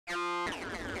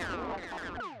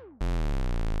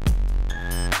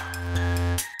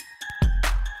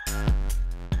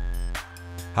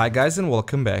Hi guys, and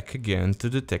welcome back again to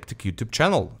the Tech YouTube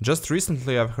channel. Just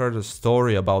recently I've heard a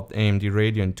story about AMD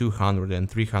Radeon 200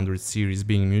 and 300 series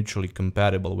being mutually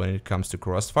compatible when it comes to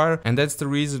Crossfire, and that's the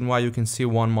reason why you can see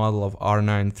one model of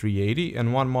R9 380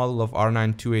 and one model of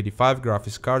R9 285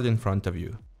 graphics card in front of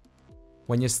you.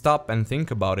 When you stop and think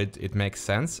about it, it makes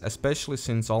sense, especially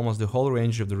since almost the whole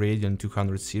range of the Radeon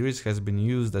 200 series has been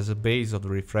used as a base of the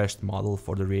refreshed model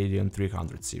for the Radeon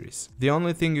 300 series. The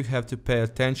only thing you have to pay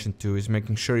attention to is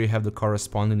making sure you have the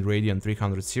corresponding Radeon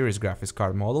 300 series graphics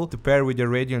card model to pair with your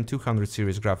Radeon 200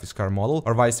 series graphics card model,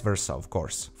 or vice versa, of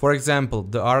course. For example,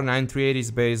 the R9 380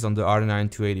 is based on the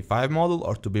R9 285 model,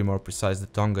 or to be more precise, the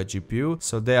Tonga GPU,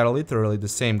 so they are literally the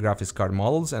same graphics card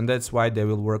models, and that's why they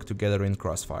will work together in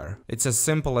Crossfire. It's as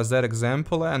simple as that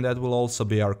example, and that will also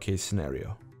be our case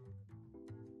scenario.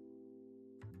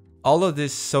 Although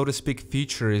this, so to speak,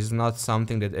 feature is not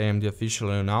something that AMD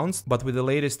officially announced, but with the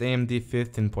latest AMD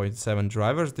 15.7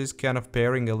 drivers, this kind of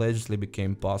pairing allegedly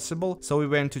became possible, so we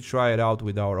went to try it out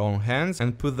with our own hands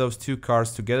and put those two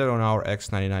cards together on our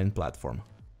X99 platform.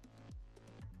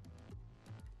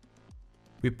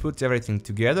 We put everything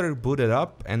together, booted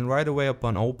up, and right away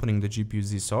upon opening the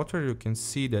GPU-Z software you can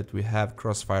see that we have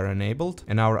Crossfire enabled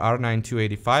and our R9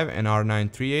 285 and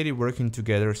R9 380 working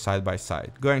together side by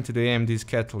side. Going to the AMD's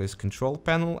Catalyst control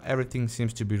panel, everything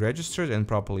seems to be registered and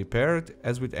properly paired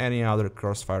as with any other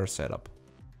Crossfire setup.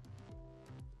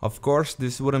 Of course,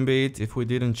 this wouldn't be it if we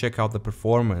didn't check out the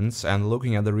performance, and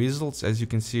looking at the results, as you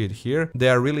can see it here, they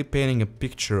are really painting a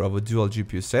picture of a dual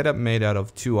GPU setup made out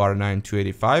of two R9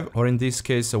 285, or in this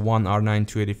case a one R9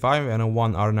 285 and a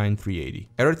one R9 380.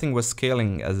 Everything was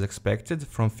scaling as expected,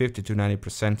 from 50 to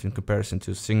 90% in comparison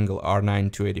to a single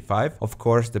R9 285, of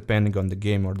course depending on the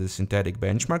game or the synthetic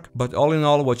benchmark, but all in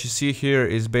all what you see here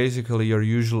is basically your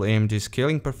usual AMD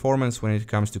scaling performance when it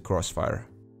comes to Crossfire.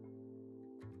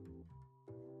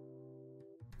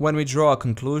 When we draw a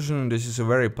conclusion, this is a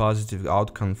very positive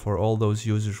outcome for all those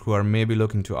users who are maybe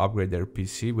looking to upgrade their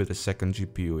PC with a second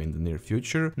GPU in the near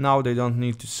future. Now they don't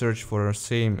need to search for a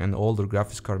same and older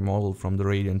graphics card model from the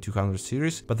Radeon 200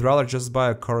 series, but rather just buy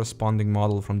a corresponding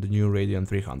model from the new Radeon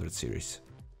 300 series.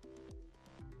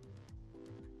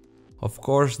 Of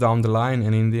course, down the line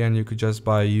and in the end you could just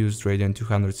buy a used Radeon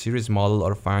 200 series model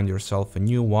or find yourself a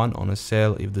new one on a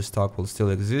sale if the stock will still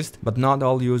exist, but not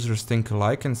all users think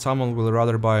alike and someone will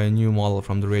rather buy a new model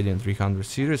from the Radeon 300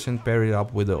 series and pair it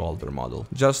up with the older model,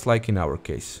 just like in our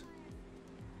case.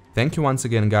 Thank you once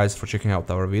again guys for checking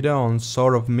out our video on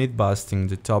sort of myth-busting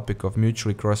the topic of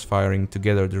mutually crossfiring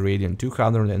together the Radeon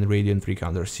 200 and Radeon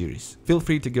 300 series. Feel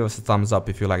free to give us a thumbs up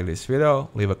if you like this video,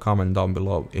 leave a comment down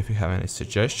below if you have any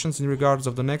suggestions in regards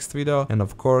of the next video, and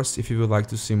of course if you would like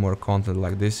to see more content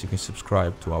like this you can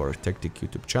subscribe to our Tech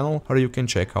YouTube channel or you can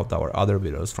check out our other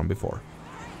videos from before.